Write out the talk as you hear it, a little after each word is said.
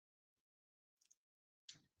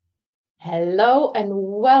Hello and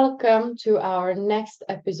welcome to our next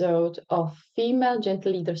episode of Female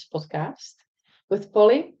Gentle Leaders podcast with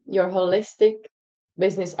Polly, your holistic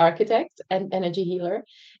business architect and energy healer.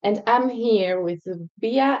 And I'm here with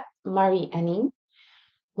Bea Marie Aning,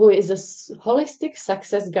 who is a holistic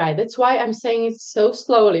success guide. That's why I'm saying it so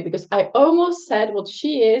slowly because I almost said what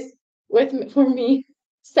she is for me.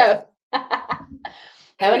 So have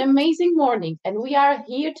an amazing morning. And we are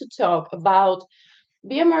here to talk about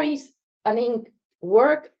Bea Marie Aning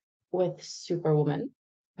work with Superwoman,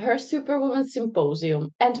 her Superwoman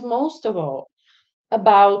Symposium, and most of all,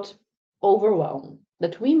 about overwhelm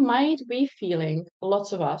that we might be feeling,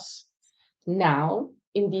 lots of us, now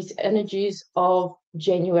in these energies of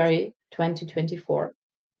January 2024.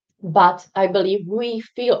 But I believe we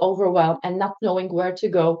feel overwhelmed and not knowing where to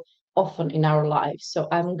go often in our lives. So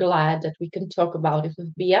I'm glad that we can talk about it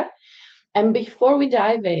with Bea. And before we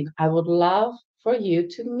dive in, I would love for you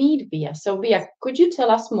to meet Bea. So, Bea, could you tell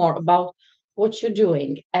us more about what you're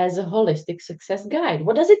doing as a holistic success guide?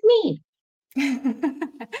 What does it mean?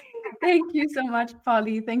 Thank you so much,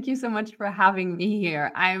 Polly. Thank you so much for having me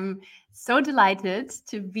here. I'm so delighted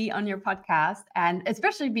to be on your podcast and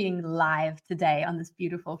especially being live today on this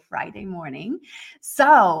beautiful Friday morning.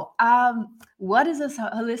 What is a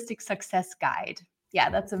holistic success guide? Yeah,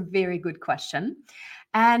 that's a very good question.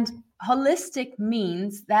 And holistic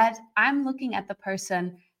means that I'm looking at the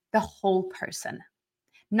person, the whole person,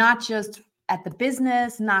 not just at the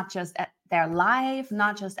business, not just at their life,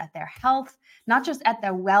 not just at their health, not just at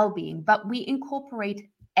their well being, but we incorporate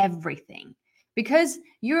everything because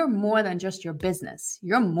you're more than just your business.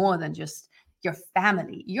 You're more than just your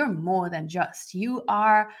family. You're more than just. You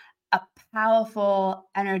are a powerful,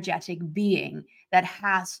 energetic being that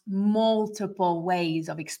has multiple ways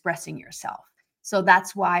of expressing yourself. So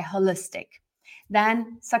that's why holistic.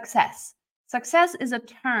 Then success. Success is a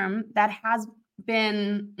term that has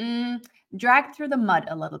been dragged through the mud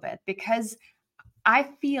a little bit because I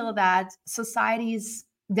feel that society's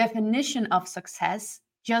definition of success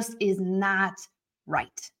just is not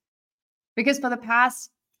right. Because for the past,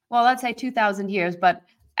 well, let's say 2000 years, but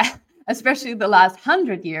especially the last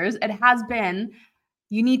 100 years, it has been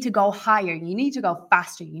you need to go higher, you need to go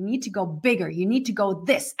faster, you need to go bigger, you need to go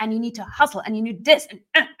this, and you need to hustle, and you need this,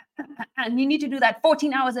 and you need to do that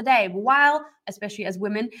 14 hours a day while, especially as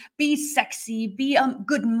women, be sexy, be a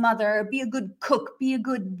good mother, be a good cook, be a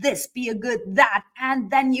good this, be a good that,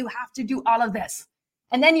 and then you have to do all of this.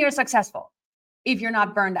 And then you're successful if you're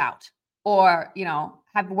not burned out or,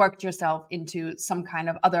 have worked yourself into some kind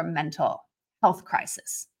of other mental health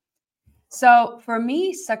crisis. So for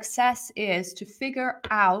me, success is to figure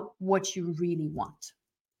out what you really want,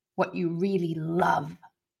 what you really love,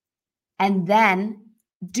 and then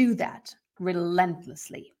do that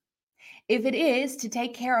relentlessly. If it is to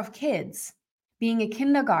take care of kids, being a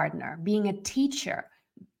kindergartner, being a teacher,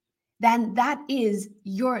 then that is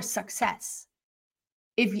your success.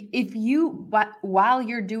 If you, while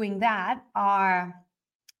you're doing that, are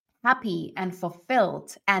happy and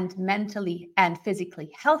fulfilled and mentally and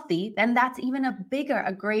physically healthy, then that's even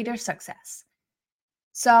a greater success.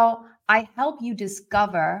 So I help you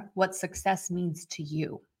discover what success means to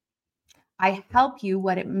you. I help you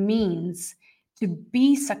what it means to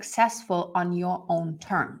be successful on your own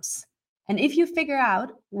terms. And if you figure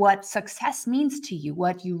out what success means to you,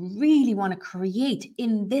 what you really want to create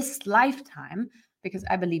in this lifetime, because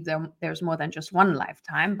I believe there's more than just one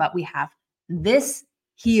lifetime, but we have this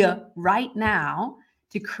here right now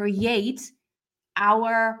to create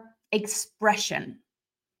our expression,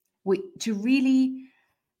 to really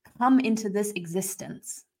come into this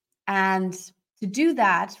existence. And to do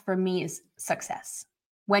that for me is success.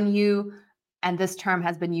 When you, and this term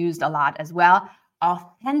has been used a lot as well,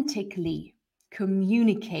 authentically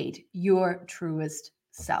communicate your truest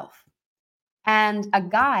self. And a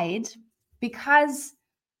guide, because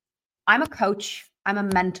I'm a coach, I'm a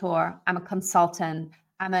mentor, I'm a consultant,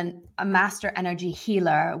 I'm a master energy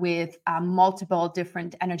healer with multiple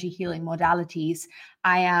different energy healing modalities.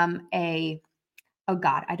 I am oh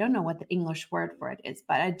God, I don't know what the English word for it is,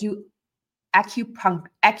 but I do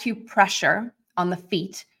acupressure on the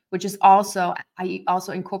feet, which is also, I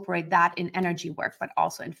also incorporate that in energy work, but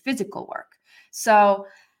also in physical work. So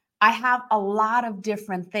I have a lot of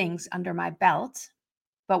different things under my belt,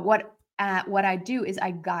 but what I do is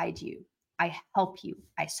I guide you, I help you,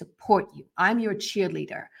 I support you. I'm your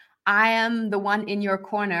cheerleader. I am the one in your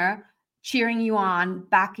corner cheering you on,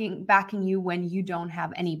 backing you when you don't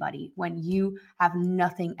have anybody, when you have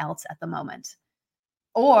nothing else at the moment.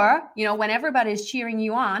 Or, when everybody's cheering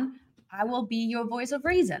you on, I will be your voice of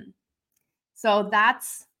reason. So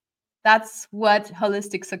that's That's what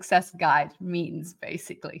Holistic Success Guide means,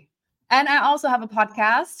 basically. And I also have a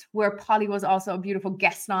podcast where Polly was also a beautiful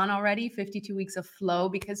guest on already, 52 Weeks of Flow,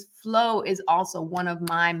 because flow is also one of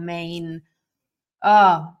my main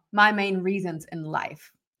reasons in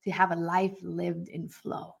life, to have a life lived in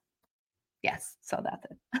flow. Yes, so that's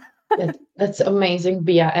it. That's amazing,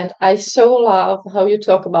 Bia. And I so love how you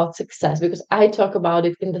talk about success because I talk about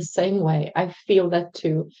it in the same way. I feel that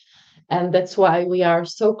too. And that's why we are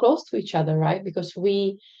so close to each other, right? Because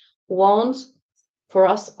we want for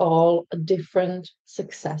us all a different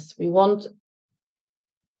success. We want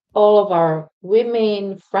all of our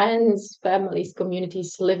women, friends, families,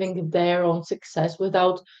 communities living their own success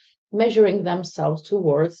without measuring themselves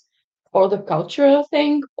towards or the cultural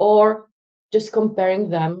thing or just comparing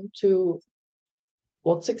them to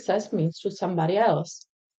what success means to somebody else.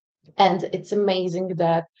 And it's amazing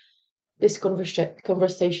that this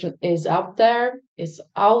conversation is out there,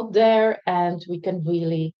 and we can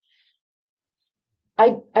really,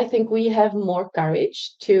 I think we have more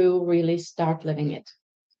courage to really start living it.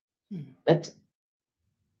 That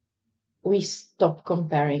we stop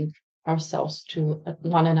comparing ourselves to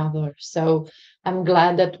one another. So I'm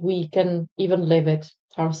glad that we can even live it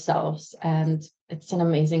ourselves, and it's an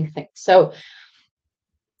amazing thing. So,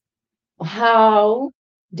 how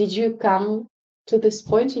did you come to this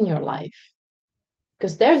point in your life?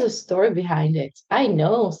 Because there's a story behind it. I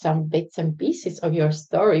know some bits and pieces of your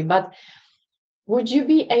story, but would you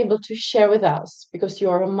be able to share with us? Because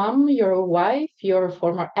you're a mom, you're a wife, you're a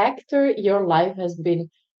former actor, your life has been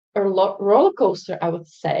a roller coaster, I would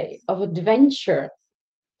say, of adventure.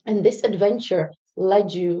 And this adventure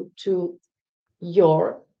led you to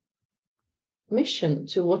your mission,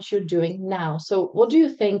 to what you're doing now. So, what do you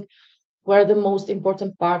think were the most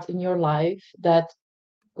important part in your life that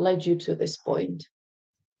led you to this point?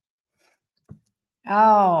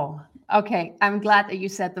 Oh, okay. I'm glad that you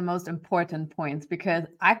said the most important points, because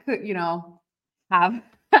I could, have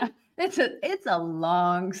it's a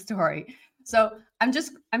long story. So I'm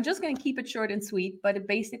just going to keep it short and sweet, but it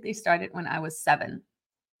basically started when I was 7.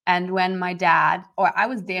 And when my dad, or I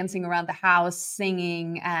was dancing around the house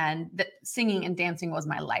singing, and singing and dancing was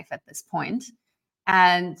my life at this point.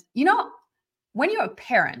 And when you're a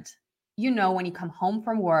parent, when you come home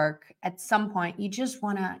from work, at some point you just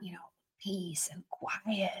want to, peace and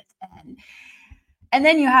quiet, and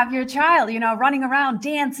then you have your child, running around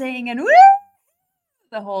dancing and woo,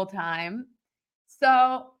 the whole time.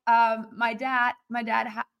 So my dad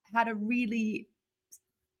had a really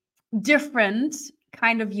different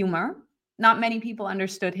kind of humor. Not many people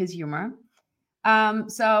understood his humor.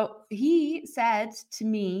 So he said to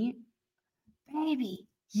me, "Baby,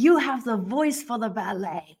 you have the voice for the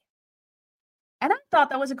ballet." And I thought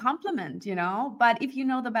that was a compliment, But if you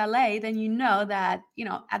know the ballet, then you know that,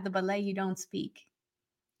 at the ballet, you don't speak,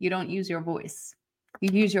 you don't use your voice, you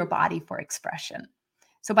use your body for expression.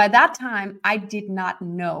 So by that time, I did not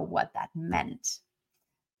know what that meant.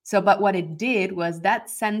 So, but what it did was that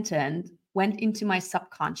sentence went into my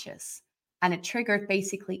subconscious, and it triggered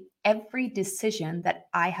basically every decision that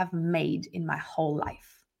I have made in my whole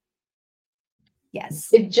life.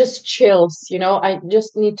 Yes. It just chills, I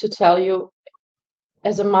just need to tell you,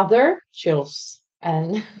 as a mother, chills.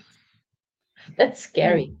 And that's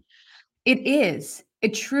scary. It is.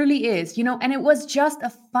 It truly is, and it was just a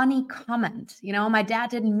funny comment. My dad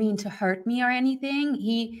didn't mean to hurt me or anything.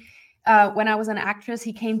 When I was an actress,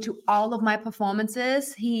 he came to all of my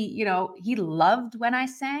performances. He loved when I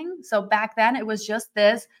sang. So back then it was just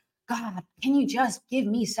this, God, can you just give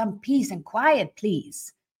me some peace and quiet,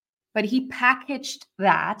 please? But he packaged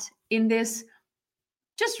that in this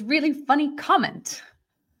just really funny comment.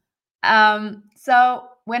 So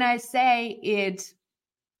when I say it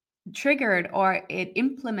triggered or it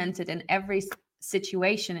implemented in every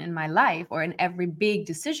situation in my life, or in every big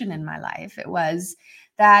decision in my life, it was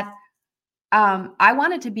that I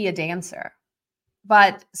wanted to be a dancer,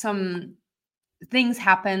 but some things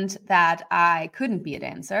happened that I couldn't be a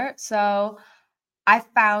dancer. So I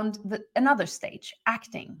found another stage,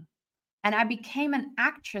 acting. And I became an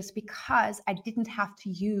actress because I didn't have to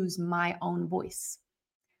use my own voice.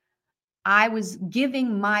 I was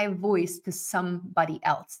giving my voice to somebody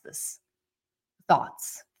else's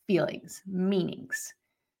thoughts, feelings, meanings.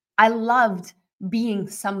 I loved being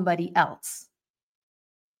somebody else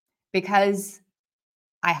because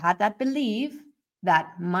I had that belief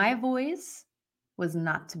that my voice was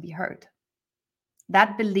not to be heard.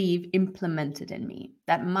 That belief implemented in me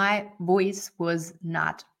that my voice was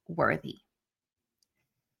not worthy.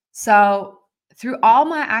 So, through all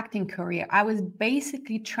my acting career, I was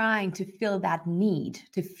basically trying to fill that need,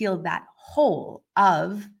 to fill that hole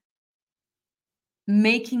of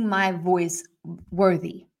making my voice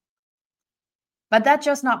worthy. But that's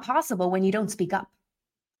just not possible when you don't speak up,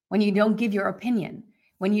 when you don't give your opinion,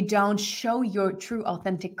 when you don't show your true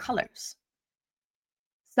authentic colors.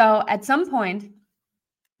 So at some point,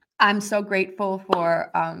 I'm so grateful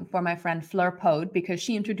for my friend Fleur Pode, because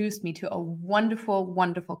she introduced me to a wonderful,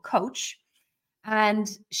 wonderful coach,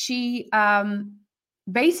 and she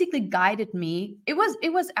basically guided me. It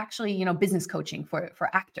was actually, business coaching for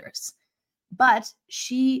actors, but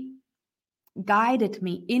she guided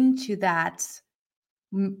me into that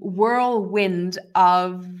whirlwind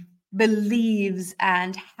of beliefs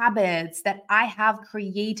and habits that I have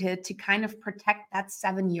created to kind of protect that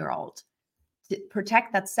 7-year-old, to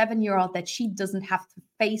protect that 7-year-old, that she doesn't have to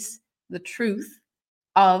face the truth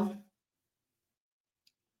of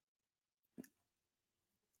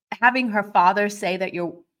having her father say that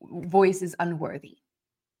your voice is unworthy.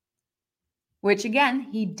 Which again,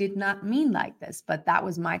 he did not mean like this, but that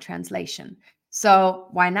was my translation. So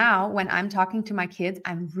why now, when I'm talking to my kids,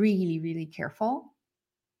 I'm really, really careful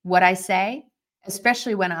what I say,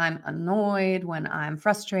 especially when I'm annoyed, when I'm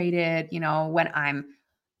frustrated, when I'm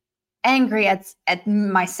angry at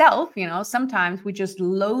myself. Sometimes we just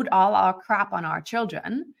load all our crap on our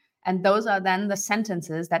children, and those are then the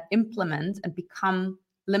sentences that implement and become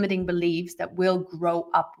limiting beliefs that will grow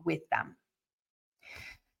up with them.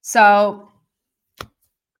 So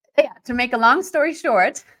yeah, to make a long story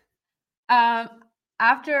short,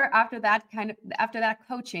 after that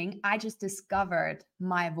coaching, I just discovered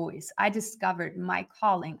my voice. I discovered my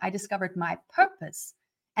calling. I discovered my purpose.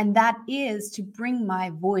 And that is to bring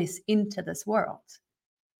my voice into this world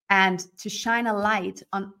and to shine a light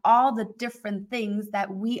on all the different things that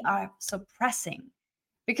we are suppressing.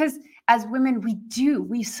 Because as women,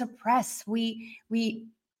 we suppress, we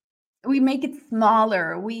make it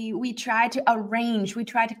smaller. We try to arrange, we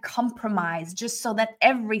try to compromise just so that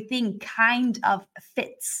everything kind of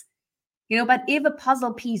fits. But if a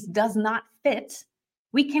puzzle piece does not fit,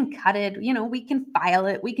 we can cut it, we can file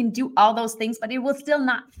it, we can do all those things, but it will still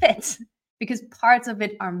not fit because parts of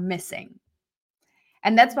it are missing.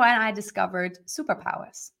 And that's why I discovered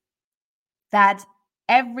superpowers. That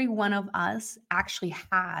every one of us actually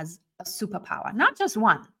has a superpower, not just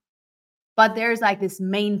one. But there's like this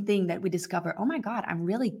main thing that we discover, oh my God, I'm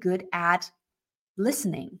really good at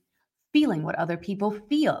listening, feeling what other people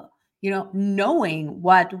feel, knowing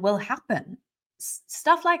what will happen,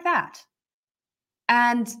 stuff like that.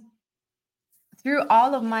 And through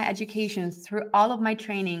all of my educations, through all of my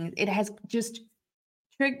training, it has just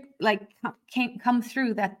come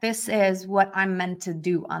through that this is what I'm meant to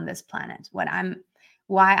do on this planet,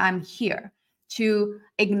 why I'm here, to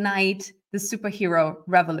ignite the superhero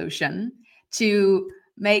revolution, to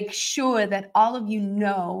make sure that all of you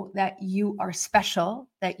know that you are special,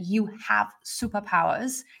 that you have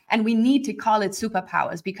superpowers. And we need to call it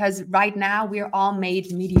superpowers because right now we're all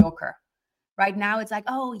made mediocre. Right now it's like,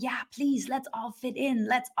 oh yeah, please, let's all fit in.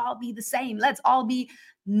 Let's all be the same. Let's all be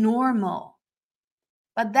normal.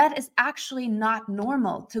 But that is actually not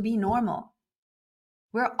normal to be normal.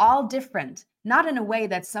 We're all different, not in a way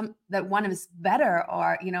that one is better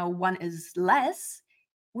or, one is less.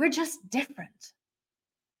 We're just different.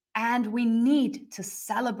 And we need to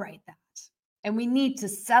celebrate that. And we need to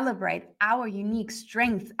celebrate our unique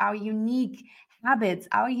strength, our unique habits,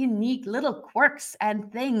 our unique little quirks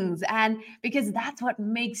and things. And because that's what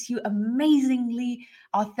makes you amazingly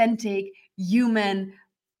authentic, human,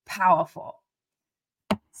 powerful.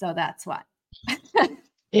 So that's what.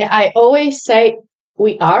 Yeah, I always say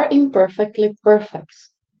we are imperfectly perfect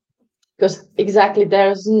because exactly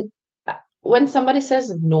when somebody says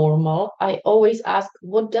normal, I always ask,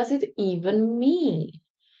 what does it even mean?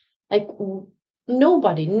 Like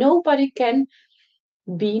nobody can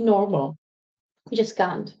be normal. We just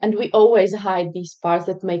can't. And we always hide these parts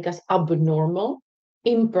that make us abnormal,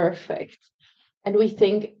 imperfect. And we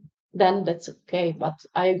think then that's okay. But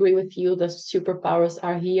I agree with you, the superpowers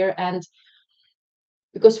are here. And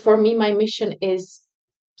because for me, my mission is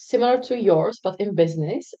similar to yours, but in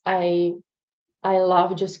business. I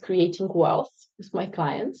love just creating wealth with my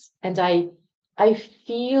clients. And I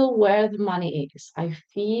feel where the money is. I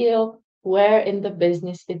feel where in the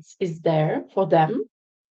business is there for them.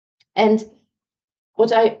 And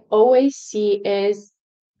what I always see is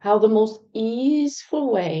how the most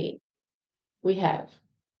easeful way we have,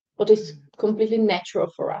 what is completely natural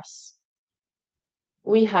for us,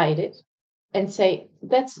 we hide it and say,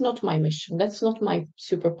 that's not my mission, that's not my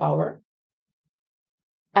superpower.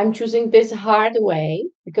 I'm choosing this hard way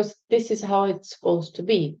because this is how it's supposed to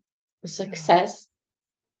be. The success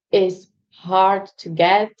is hard to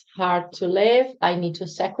get, hard to live. I need to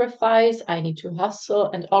sacrifice, I need to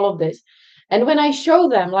hustle, and all of this. And when I show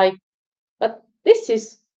them, like, but this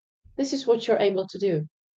is what you're able to do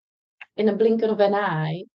in a blink of an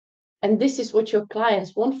eye, and this is what your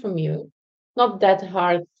clients want from you, not that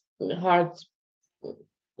hard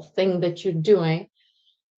thing that you're doing.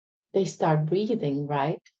 They start breathing,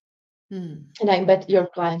 right? Hmm. And I bet your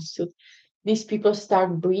clients too. These people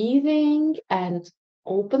start breathing and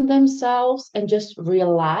open themselves and just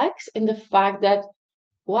relax in the fact that,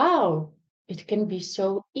 wow, it can be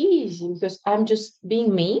so easy because I'm just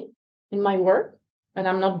being me in my work and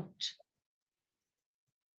I'm not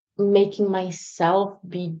making myself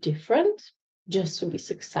be different just to be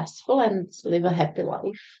successful and live a happy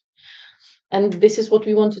life. And this is what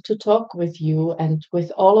we wanted to talk with you and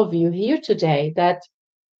with all of you here today, that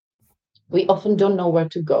we often don't know where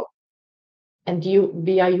to go. And you,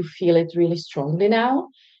 Bia, you feel it really strongly now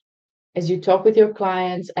as you talk with your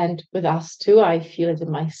clients and with us too. I feel it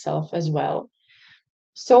in myself as well.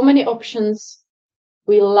 So many options.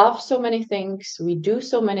 We love so many things. We do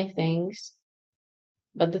so many things,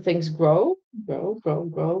 but the things grow, grow, grow,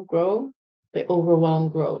 grow, grow. The overwhelm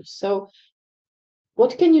grows. So,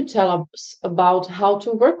 what can you tell us about how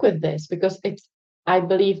to work with this? Because I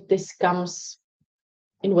believe this comes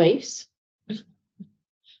in waves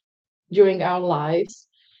during our lives.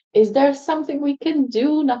 Is there something we can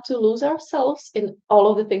do not to lose ourselves in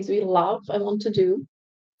all of the things we love and want to do?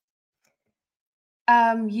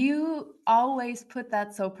 You always put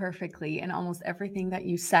that so perfectly, and almost everything that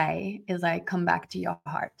you say is like, come back to your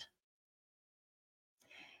heart.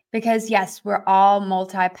 Because yes, we're all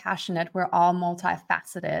multi-passionate, we're all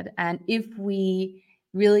multifaceted. And if we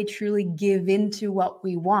really truly give into what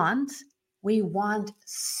we want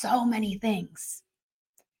so many things.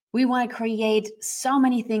 We want to create so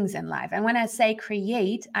many things in life. And when I say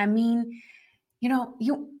create, I mean, you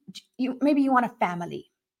maybe you want a family.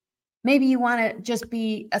 Maybe you want to just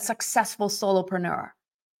be a successful solopreneur.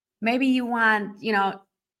 Maybe you want,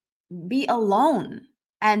 be alone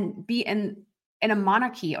and be in a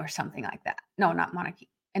monarchy or something like that. No, not monarchy.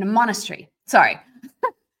 In a monastery. Sorry.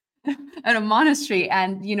 In a monastery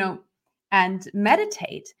and, and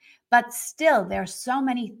meditate. But still there are so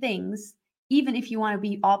many things, even if you want to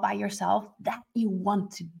be all by yourself, that you want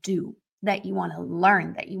to do, that you want to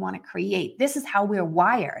learn, that you want to create. This is how we're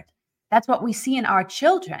wired. That's what we see in our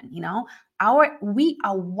children, we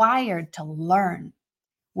are wired to learn.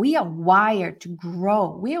 We are wired to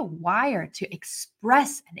grow. We are wired to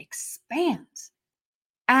express and expand.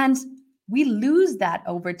 And we lose that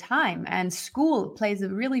over time. And school plays a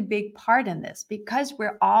really big part in this because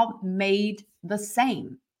we're all made the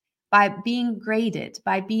same by being graded,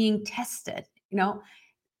 by being tested.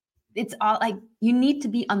 It's all like you need to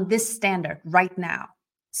be on this standard right now.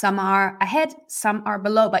 Some are ahead, some are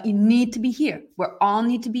below, but you need to be here. We all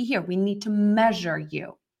need to be here. We need to measure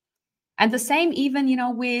you. And the same even,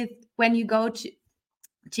 with when you go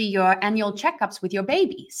to your annual checkups with your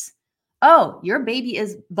babies. Oh, your baby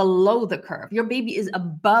is below the curve. Your baby is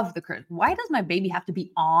above the curve. Why does my baby have to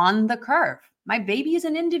be on the curve? My baby is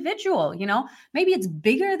an individual, Maybe it's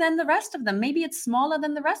bigger than the rest of them. Maybe it's smaller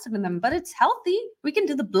than the rest of them, but it's healthy. We can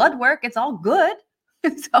do the blood work. It's all good.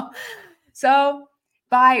 so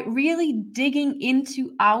by really digging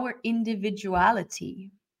into our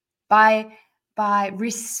individuality, by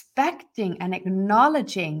respecting and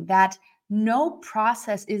acknowledging that no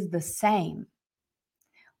process is the same,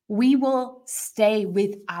 we will stay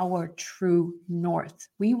with our true north.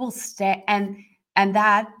 We will stay, and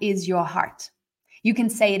that is your heart. You can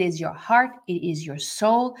say it is your heart, it is your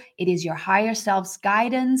soul, it is your higher self's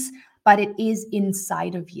guidance, but it is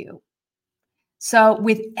inside of you. So,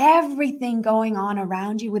 with everything going on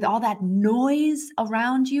around you, with all that noise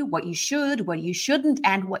around you, what you should, what you shouldn't,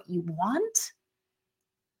 and what you want,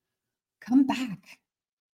 come back.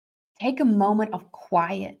 Take a moment of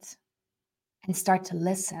quiet and start to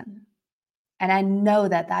listen. And I know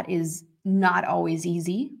that that is not always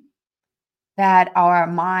easy, that our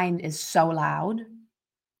mind is so loud,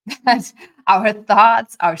 that our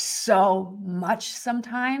thoughts are so much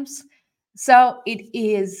sometimes. So it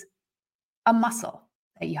is a muscle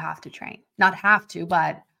that you have to train. Not have to,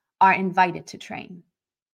 but are invited to train.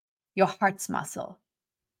 Your heart's muscle,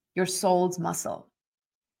 your soul's muscle,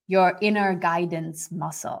 your inner guidance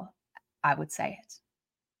muscle, I would say it.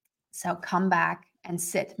 So come back and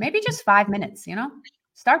sit. Maybe just 5 minutes,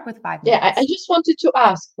 Start with five Yeah, I minutes. just wanted to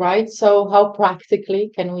ask, right? So, how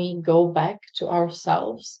practically can we go back to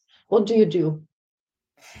ourselves? What do you do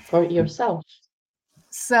for yourself?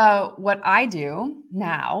 So what I do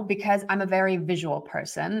now, because I'm a very visual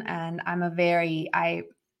person and I'm a very I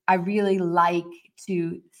I really like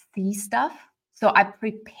to see stuff. So I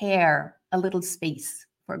prepare a little space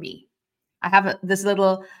for me. I have this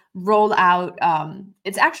little roll out.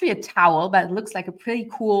 It's actually a towel, but it looks like a pretty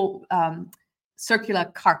cool circular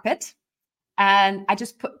carpet. And I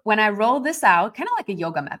just put, when I roll this out, kind of like a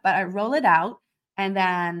yoga mat, but I roll it out. And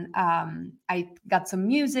then I got some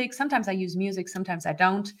music. Sometimes I use music, sometimes I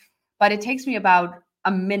don't. But it takes me about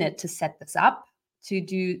a minute to set this up.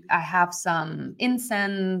 I have some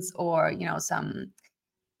incense or,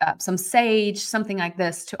 some sage, something like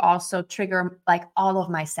this, to also trigger like all of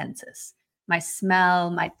my senses, my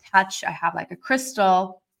smell, my touch. I have like a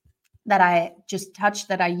crystal that I just touch,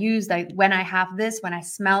 that I use. Like when I have this, when I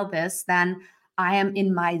smell this, then I am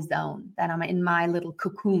in my zone, then I'm in my little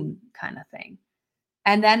cocoon kind of thing.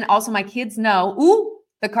 And then also my kids know, ooh,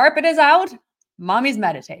 the carpet is out, mommy's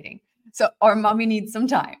meditating. So, or mommy needs some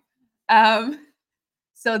time.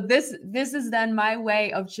 So this is then my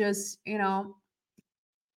way of just,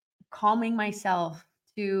 calming myself,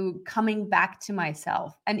 to coming back to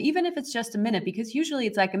myself. And even if it's just a minute, because usually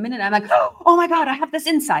it's like a minute, I'm like, oh my God, I have this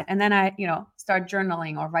insight. And then I, start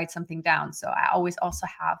journaling or write something down. So I always also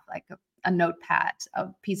have like a notepad, a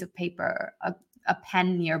piece of paper, a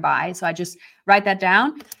pen nearby. So I just write that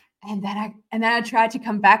down. And then I try to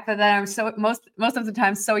come back, but then I'm so most of the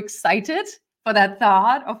time so excited for that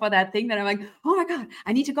thought or for that thing that I'm like, oh my God,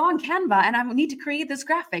 I need to go on Canva and I need to create this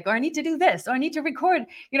graphic, or I need to do this, or I need to record,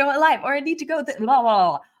 a live, or I need to go blah, blah,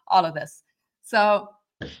 blah, all of this. So,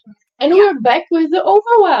 and we're back with the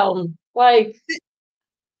overwhelm. Like,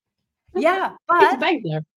 yeah, it's but back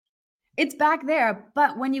there. it's back there.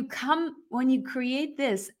 But when you create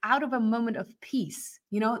this out of a moment of peace,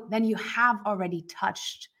 then you have already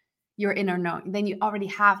touched your inner knowing. Then you already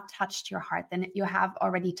have touched your heart. Then you have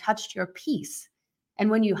already touched your peace. And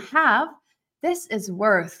when you have, this is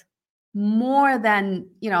worth more than,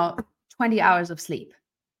 20 hours of sleep.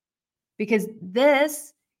 Because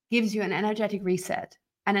this gives you an energetic reset.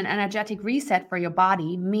 And an energetic reset for your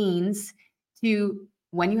body means to,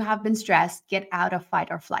 when you have been stressed, get out of fight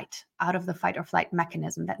or flight, out of the fight or flight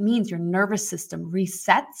mechanism. That means your nervous system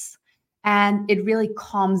resets and it really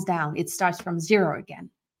calms down. It starts from zero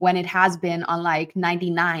again, when it has been on like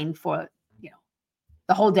 99 for,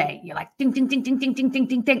 the whole day. You're like, ding, ding, ding, ding, ding, ding, ding,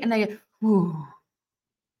 ding, ding. And then you,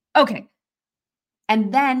 okay.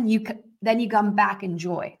 And then you come back in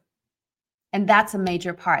joy. And that's a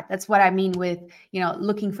major part. That's what I mean with,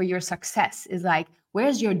 looking for your success, is like,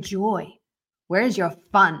 where's your joy? Where's your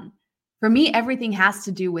fun? For me, everything has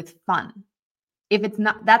to do with fun. If it's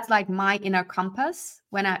not, that's like my inner compass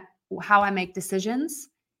how I make decisions.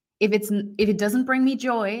 If it doesn't bring me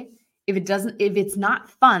joy, if it's not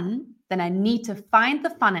fun, then I need to find the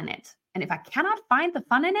fun in it. And if I cannot find the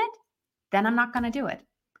fun in it, then I'm not going to do it.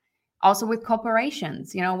 Also with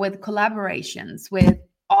corporations, with collaborations, with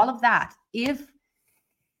all of that. If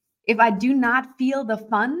I do not feel the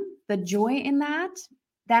fun, the joy in that,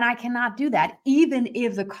 then I cannot do that, even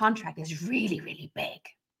if the contract is really, really big.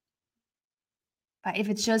 But if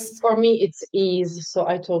it's just... For me, it's ease. So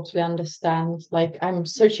I totally understand. Like, I'm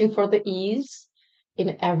searching for the ease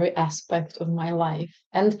in every aspect of my life.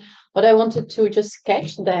 And what I wanted to just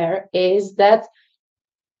catch there is that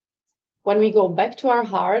when we go back to our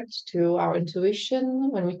heart, to our intuition,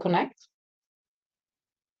 when we connect,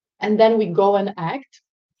 and then we go and act,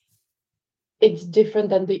 it's different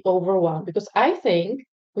than the overwhelm. Because I think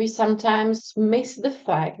we sometimes miss the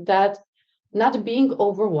fact that not being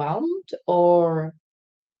overwhelmed or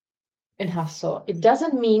in hustle, it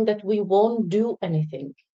doesn't mean that we won't do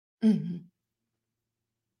anything. Mm-hmm.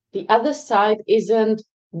 The other side isn't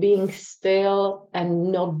being still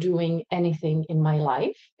and not doing anything in my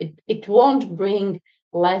life. It won't bring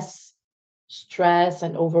less stress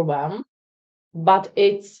and overwhelm, but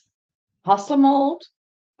it's hustle mode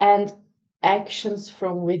and actions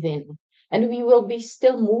from within. And we will be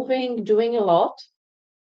still moving, doing a lot.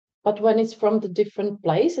 But when it's from the different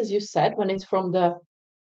place, as you said, when it's from the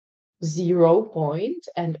 0 point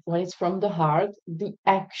and when it's from the heart, the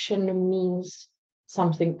action means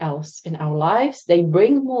something else in our lives. They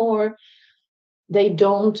bring more, they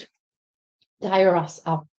don't tire us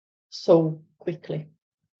up so quickly.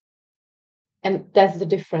 And that's the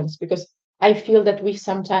difference, because I feel that we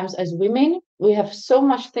sometimes, as women, we have so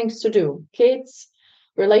much things to do: kids,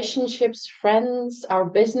 relationships, friends, our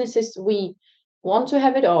businesses. We want to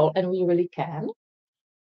have it all, and we really can.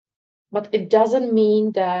 But it doesn't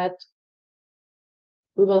mean that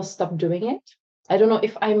we will stop doing it. I don't know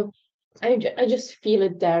if I just feel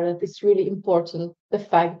it there, that it's really important, the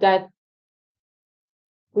fact that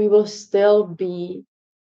we will still be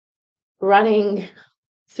running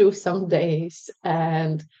through some days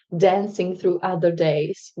and dancing through other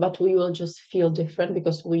days, but we will just feel different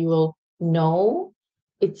because we will know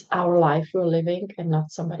it's our life we're living and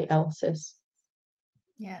not somebody else's.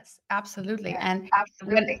 Yes, absolutely. And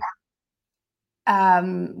Absolutely.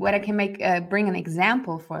 when I can bring an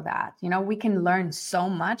example for that, we can learn so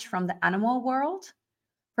much from the animal world.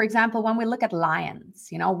 For example, when we look at lions,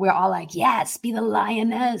 we're all like, yes, be the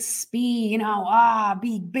lioness, be,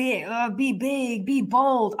 be big, be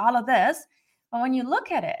bold, all of this. But when you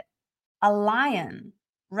look at it, a lion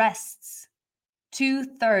rests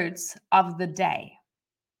 2/3 of the day.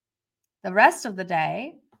 The rest of the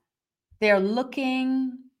day, they're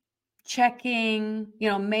looking, checking,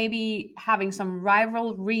 maybe having some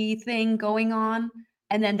rivalry thing going on,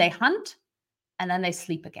 and then they hunt and then they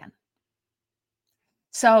sleep again.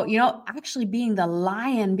 So, actually being the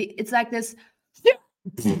lion, it's like this,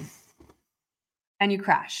 and you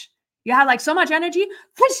crash. You have like so much energy,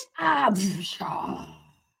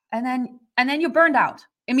 and then you're burned out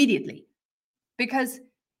immediately because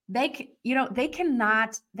they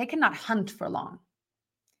cannot hunt for long.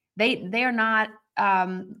 They are not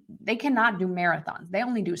they cannot do marathons. They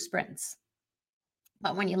only do sprints.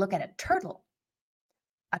 But when you look at a turtle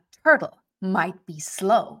might be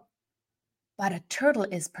slow, but a turtle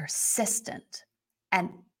is persistent and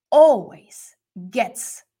always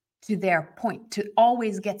gets to their point, to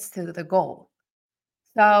always gets to the goal.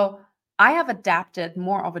 So I have adapted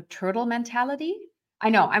more of a turtle mentality.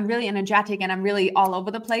 I know I'm really energetic and I'm really all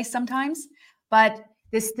over the place sometimes, but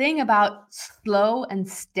this thing about slow and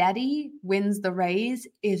steady wins the race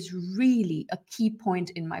is really a key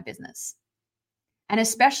point in my business. And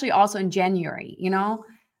especially also in January,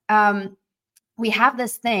 we have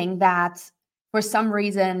this thing that for some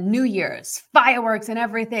reason, New Year's, fireworks and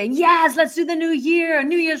everything. Yes, let's do the new year,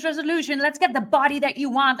 New Year's resolution. Let's get the body that you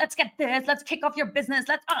want. Let's get this. Let's kick off your business.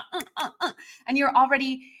 And you're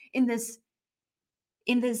already in this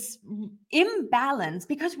imbalance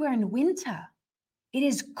because we're in winter. It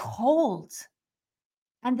is cold.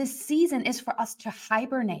 And this season is for us to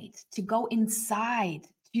hibernate, to go inside,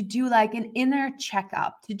 to do like an inner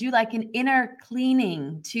checkup, to do like an inner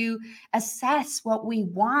cleaning, to assess what we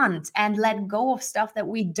want and let go of stuff that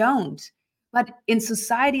we don't. But in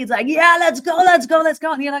society, it's like, yeah, let's go, let's go, let's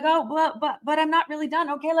go. And you're like, oh, but I'm not really done.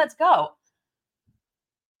 Okay, let's go.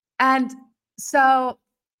 And so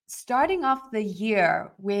starting off the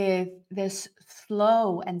year with this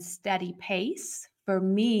slow and steady pace for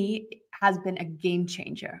me has been a game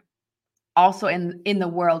changer. Also in the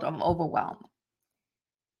world of overwhelm.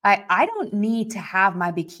 I don't need to have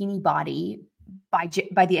my bikini body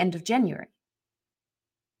by the end of January.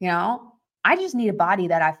 I just need a body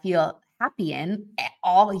that I feel happy in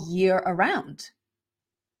all year around.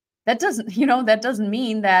 That doesn't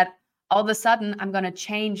mean that all of a sudden I'm going to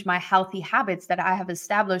change my healthy habits that I have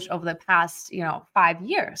established over the past, 5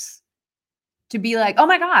 years to be like, oh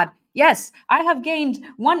my God, yes, I have gained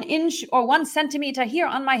 1 inch or 1 centimeter here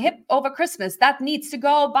on my hip over Christmas. That needs to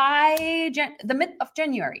go by the mid of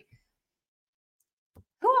January.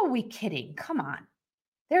 Who are we kidding? Come on.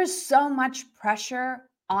 There's so much pressure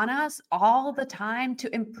on us all the time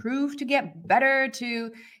to improve, to get better,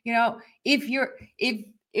 to,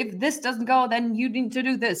 if this doesn't go, then you need to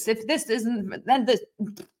do this. If this isn't, then this.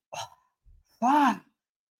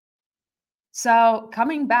 So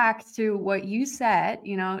coming back to what you said,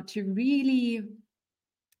 to really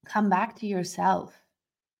come back to yourself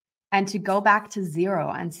and to go back to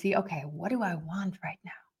zero and see, okay, what do I want right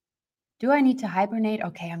now? Do I need to hibernate?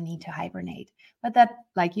 Okay, I need to hibernate. But that,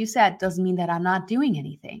 like you said, doesn't mean that I'm not doing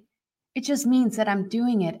anything. It just means that I'm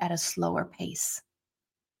doing it at a slower pace,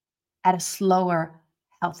 at a slower,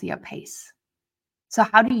 healthier pace. So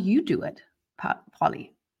how do you do it,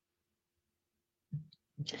 Polly?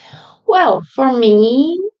 Well, for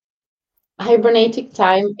me, hibernating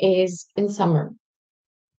time is in summer.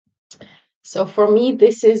 So for me,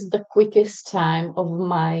 this is the quickest time of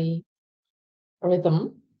my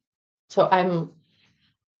rhythm. So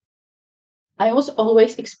I was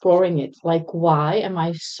always exploring it. Like, why am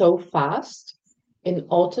I so fast in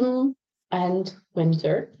autumn and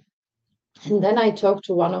winter? And then I talked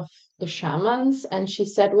to one of the shamans, and she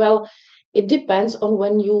said, well, it depends on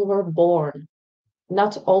when you were born,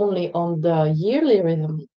 not only on the yearly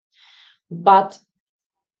rhythm, but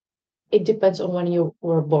it depends on when you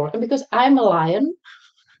were born. And because I'm a lion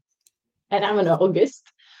and I'm an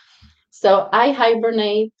August, so I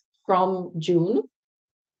hibernate from June,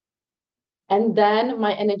 and then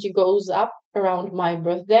my energy goes up around my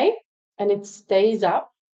birthday, and it stays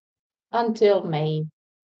up until May,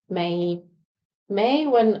 May,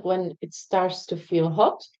 when it starts to feel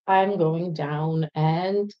hot, I'm going down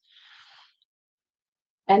and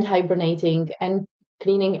hibernating and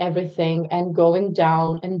cleaning everything and going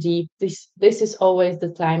down and deep. This is always the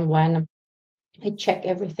time when I check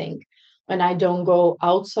everything. When I don't go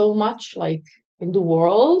out so much, like in the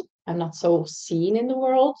world, I'm not so seen in the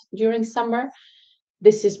world during summer.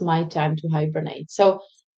 This is my time to hibernate. So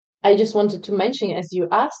I just wanted to mention as you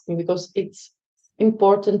asked me because it's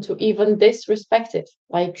important to even disrespect it.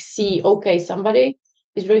 Like, see, okay, somebody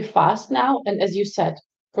is really fast now. And as you said,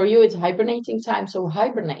 for you, it's hibernating time. So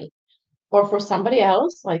hibernate. Or for somebody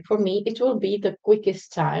else, like for me, it will be the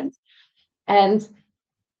quickest time. And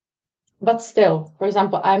but still, for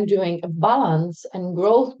example, I'm doing a balance and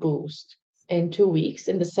growth boost in 2 weeks,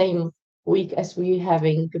 in the same week as we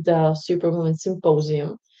having the Superwomen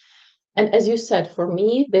Symposium. And as you said, for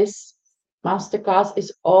me, this masterclass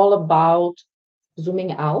is all about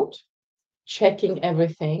zooming out, checking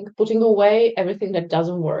everything, putting away everything that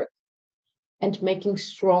doesn't work, and making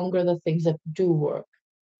stronger the things that do work.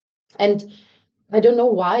 And I don't know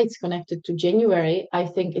why it's connected to January. I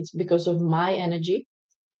think it's because of my energy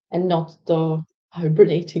and not the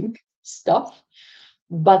hibernating stuff.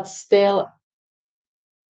 But still,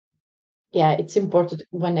 yeah, it's important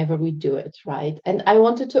whenever we do it, right? And I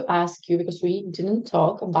wanted to ask you because we didn't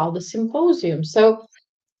talk about the symposium. So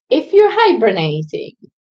if you're hibernating,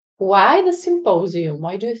 why the symposium?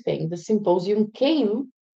 Why do you think the symposium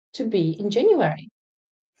came to be in January?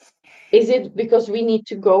 Is it because we need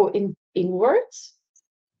to go inwards?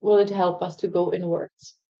 Will it help us to go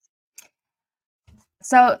inwards?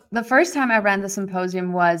 So the first time I ran the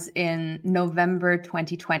symposium was in November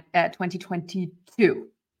 2022.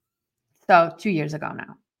 So 2 years ago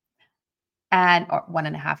now, and or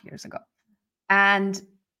 1.5 years ago. And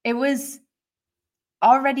it was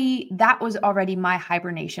that was already my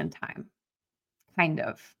hibernation time, kind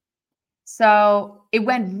of. So it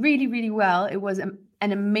went really, really well. It was an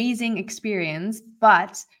amazing experience,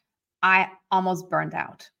 but I almost burned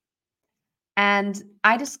out. And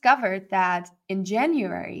I discovered that in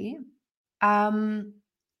January,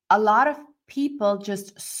 a lot of people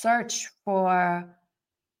just search for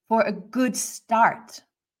a good start,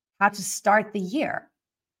 how to start the year,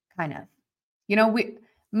 kind of. We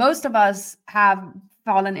most of us have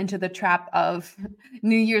fallen into the trap of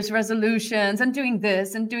New Year's resolutions and doing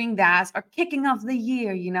this and doing that, or kicking off the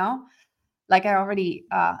year. Like I already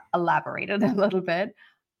elaborated a little bit,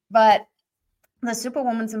 but the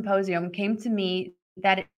Superwoman Symposium came to me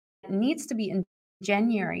that it needs to be in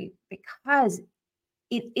January because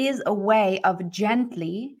it is a way of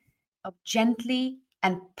gently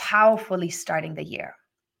and powerfully starting the year.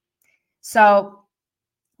 So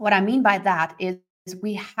what I mean by that is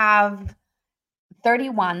we have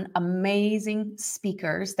 31 amazing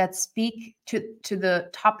speakers that speak to the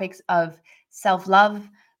topics of self-love,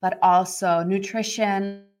 but also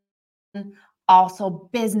nutrition, also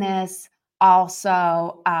business,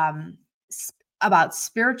 also about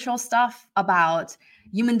spiritual stuff, about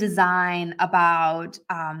human design, about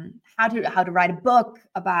how to write a book,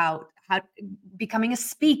 about how becoming a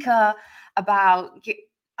speaker, about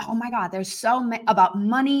oh my God, there's so many about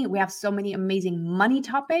money. We have so many amazing money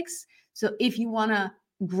topics. So if you want to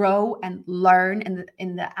grow and learn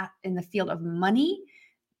in the field of money,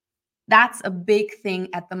 that's a big thing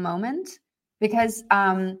at the moment because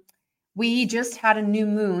we just had a new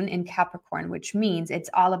moon in Capricorn, which means it's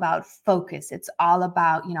all about focus. It's all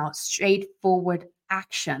about, straightforward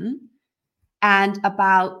action and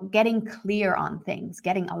about getting clear on things,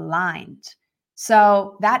 getting aligned.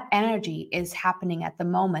 So that energy is happening at the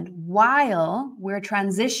moment while we're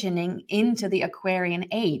transitioning into the Aquarian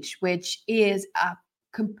age, which is a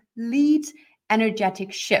complete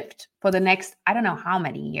energetic shift for the next, I don't know how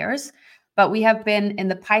many years, but we have been in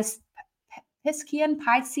the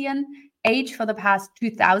Piscean age for the past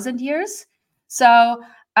 2000 years. So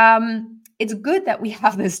it's good that we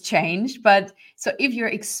have this change. But so if you're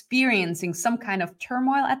experiencing some kind of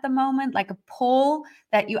turmoil at the moment, like a pull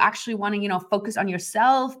that you actually want to, focus on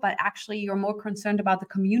yourself, but actually you're more concerned about the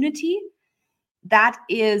community, that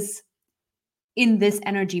is in this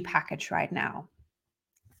energy package right now.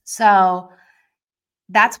 So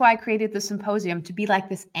that's why I created the symposium, to be like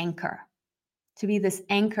this anchor, to be this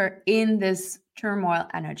anchor in this turmoil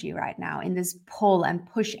energy right now, in this pull and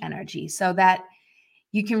push energy, so that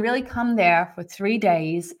you can really come there for 3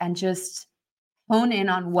 days and just hone in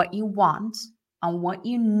on what you want, on what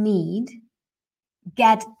you need,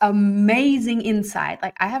 get amazing insight.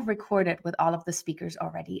 Like I have recorded with all of the speakers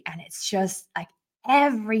already, and it's just like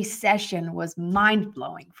every session was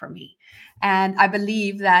mind-blowing for me. And I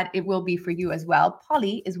believe that it will be for you as well.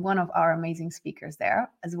 Polly is one of our amazing speakers there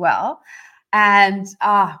as well. And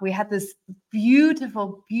we had this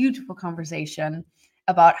beautiful, beautiful conversation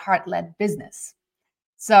about heart-led business.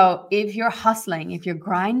 So if you're hustling, if you're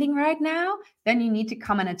grinding right now, then you need to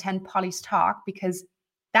come and attend Polly's talk, because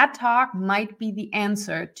that talk might be the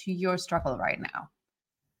answer to your struggle right now.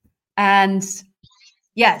 And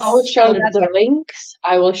yes, I will share so that's the links.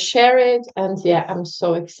 I will share it, and yeah, I'm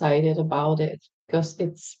so excited about it because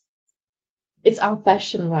it's our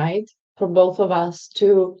passion, right? For both of us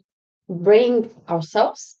to bring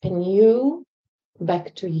ourselves and you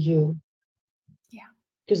back to you. yeah.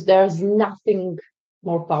 Because there's nothing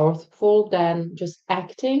more powerful than just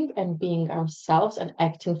acting and being ourselves and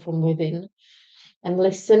acting from within and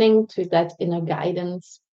listening to that inner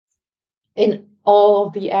guidance in all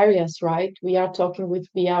of the areas, right? We are talking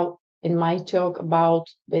with Bea in my talk about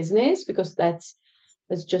business because that's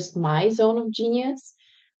just my zone of genius.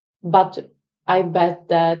 But I bet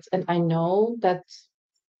that, and I know that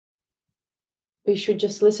we should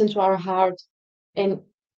just listen to our heart in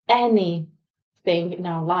anything in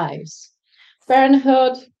our lives.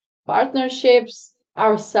 Parenthood, partnerships,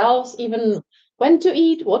 ourselves, even when to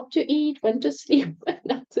eat, when to sleep, when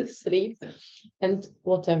not to sleep, and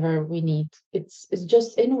whatever we need. It's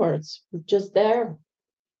just inwards, just there.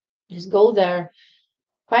 Just go there.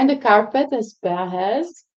 Find a carpet as Bea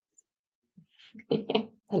has.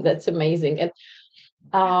 And that's amazing. And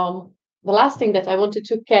the last thing that I wanted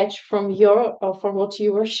to catch from from what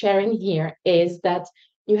you were sharing here is that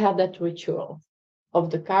you have that ritual of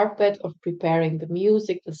the carpet, of preparing the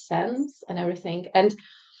music, the scents, and everything. And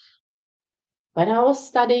when I was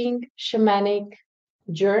studying shamanic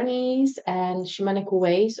journeys and shamanic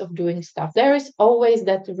ways of doing stuff, there is always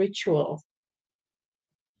that ritual.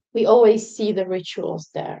 We always see the rituals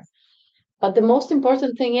there. But the most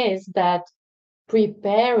important thing is that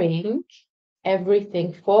preparing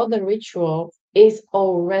everything for the ritual is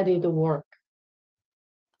already the work.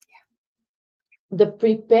 The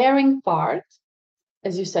preparing part,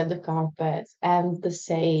 as you said, the carpet and the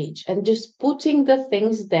sage, and just putting the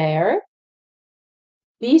things there,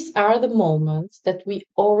 these are the moments that we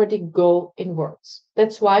already go inwards.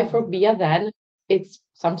 That's why for Bea, then it's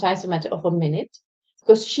sometimes a matter of a minute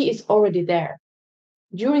because she is already there.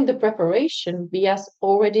 During the preparation, Bea's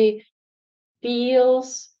already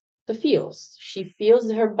feels the feels. She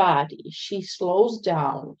feels her body. She slows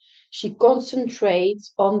down. She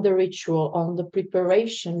concentrates on the ritual, on the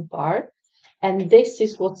preparation part. And this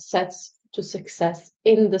is what sets to success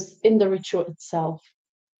in the ritual itself.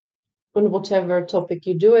 On whatever topic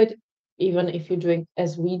you do it, even if you do it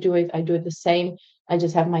as we do it, I do it the same. I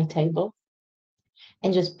just have my table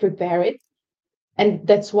and just prepare it. And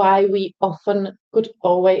that's why we often could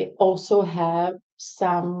always also have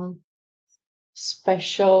some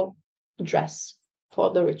special dress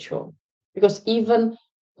for the ritual because even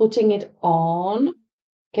putting it on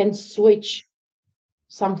can switch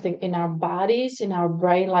something in our bodies, in our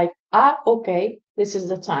brain, like, okay, this is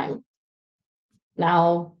the time.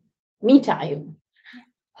 Now, me time,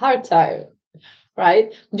 hard time,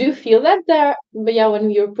 right? Do you feel that there, yeah, when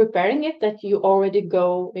you're preparing it, that you already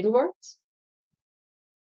go inwards?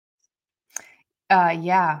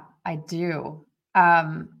 Yeah, I do.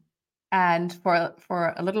 And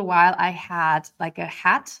for a little while, I had like a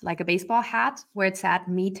hat, like a baseball hat, where it said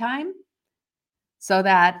 "me time," so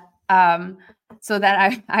that um, so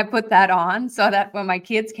that I put that on, so that when my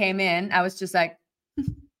kids came in, I was just like,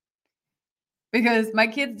 because my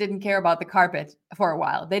kids didn't care about the carpet for a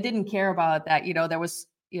while. They didn't care about that, there was,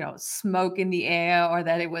 smoke in the air, or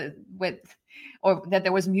that it was with, or that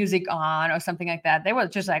there was music on or something like that. They were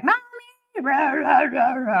just like, mommy, rah, rah,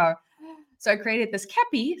 rah, rah. So I created this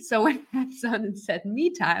kepi. So when my son said "me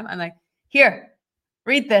time," I'm like, here,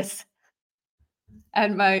 read this.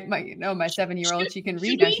 And my 7-year-old, she can Should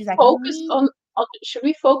read, and we she's like, focus me. on should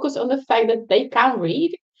we focus on the fact that they can't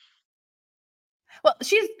read? Well,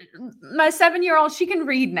 she's my 7-year-old. She can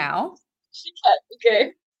read now. She can,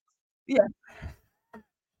 okay. Yeah.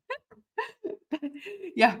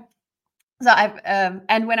 Yeah. So I've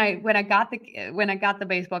and when I got the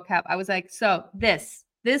baseball cap, I was like, so this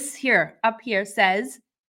here up here says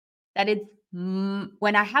that it's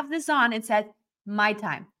when I have this on, it says my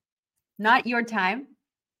time, not your time,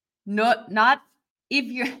 not if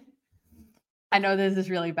you're. I know this is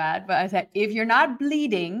really bad, but I said if you're not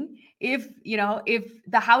bleeding, if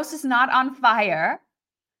the house is not on fire,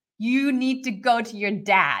 you need to go to your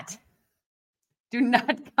dad. Do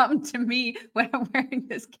not come to me when I'm wearing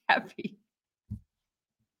this cappy.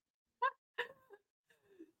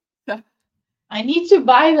 So I need to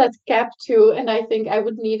buy that cap too, and I think I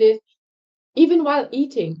would need it even while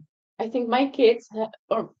eating. I think my kids,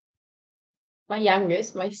 or my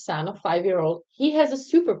youngest, my son, a 5-year-old, he has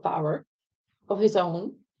a superpower of his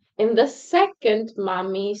own. In the second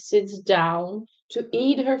mommy sits down to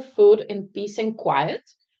eat her food in peace and quiet,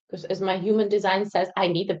 because as my human design says, I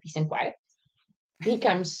need the peace and quiet. He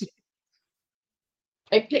comes.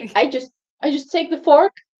 I just take the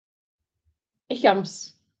fork. He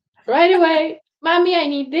comes right away. Mommy, I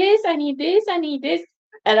need this. I need this. I need this.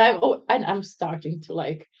 And I'm starting to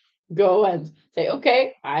like go and say,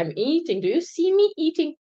 okay, I'm eating. Do you see me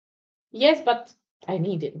eating? Yes, but I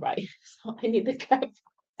need it, right? So I need the cup.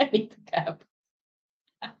 I need the cup.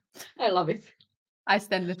 I love it. I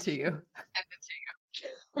send it to you.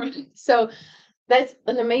 So that's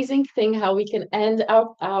an amazing thing how we can end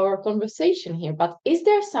our conversation here. But is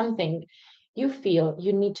there something you feel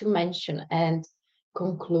you need to mention and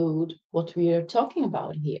conclude what we are talking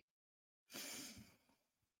about here?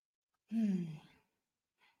 Hmm.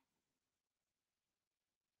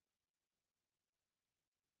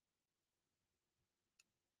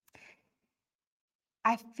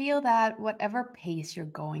 I feel that whatever pace you're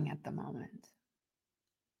going at the moment,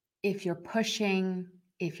 if you're pushing,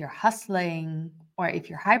 if you're hustling, or if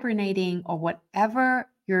you're hibernating, or whatever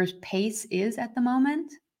your pace is at the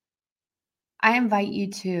moment, I invite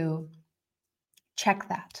you to check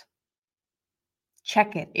that.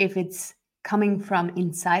 Check it if it's coming from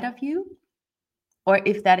inside of you, or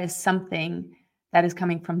if that is something that is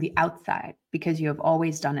coming from the outside because you have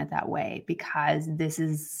always done it that way, because this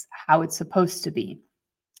is how it's supposed to be.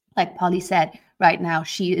 Like Polly said, right now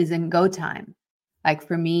she is in go time. Like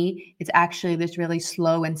for me, it's actually this really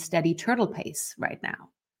slow and steady turtle pace right now.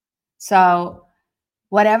 So,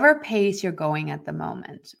 whatever pace you're going at the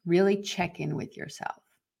moment, really check in with yourself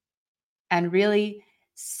and really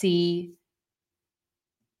see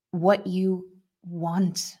what you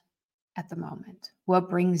want at the moment, what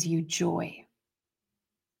brings you joy.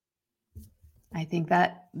 I think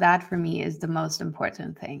that for me is the most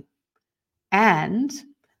important thing. And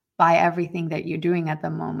by everything that you're doing at the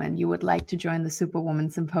moment, you would like to join the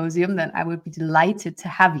Superwoman Symposium, then I would be delighted to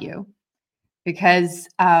have you, because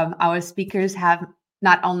our speakers have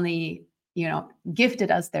not only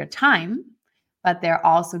gifted us their time, but they're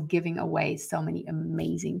also giving away so many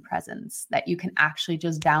amazing presents that you can actually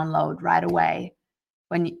just download right away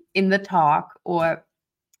when in the talk, or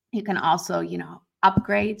you can also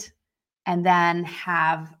upgrade and then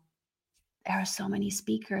have. There are so many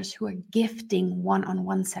speakers who are gifting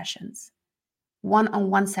one-on-one sessions,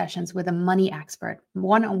 one-on-one sessions with a money expert,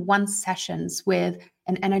 one-on-one sessions with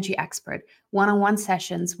an energy expert, one-on-one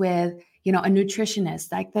sessions with a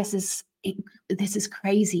nutritionist. Like this is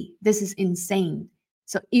crazy. This is insane.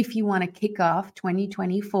 So if you want to kick off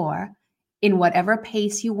 2024 in whatever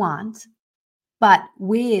pace you want, but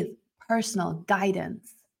with personal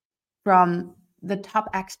guidance from the top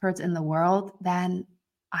experts in the world, then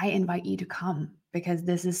I invite you to come, because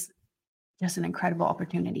this is just an incredible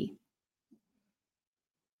opportunity.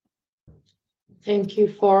 Thank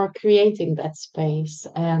you for creating that space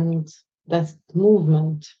and that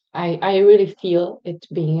movement. I really feel it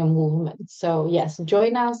being a movement. So, yes,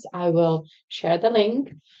 join us. I will share the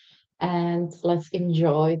link and let's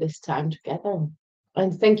enjoy this time together.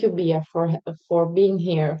 And thank you, Bea, for being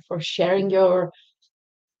here, for sharing your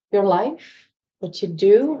life, what you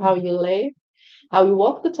do, how you live, how you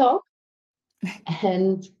walk the talk,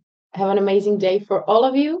 and have an amazing day for all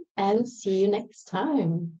of you. And see you next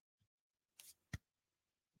time.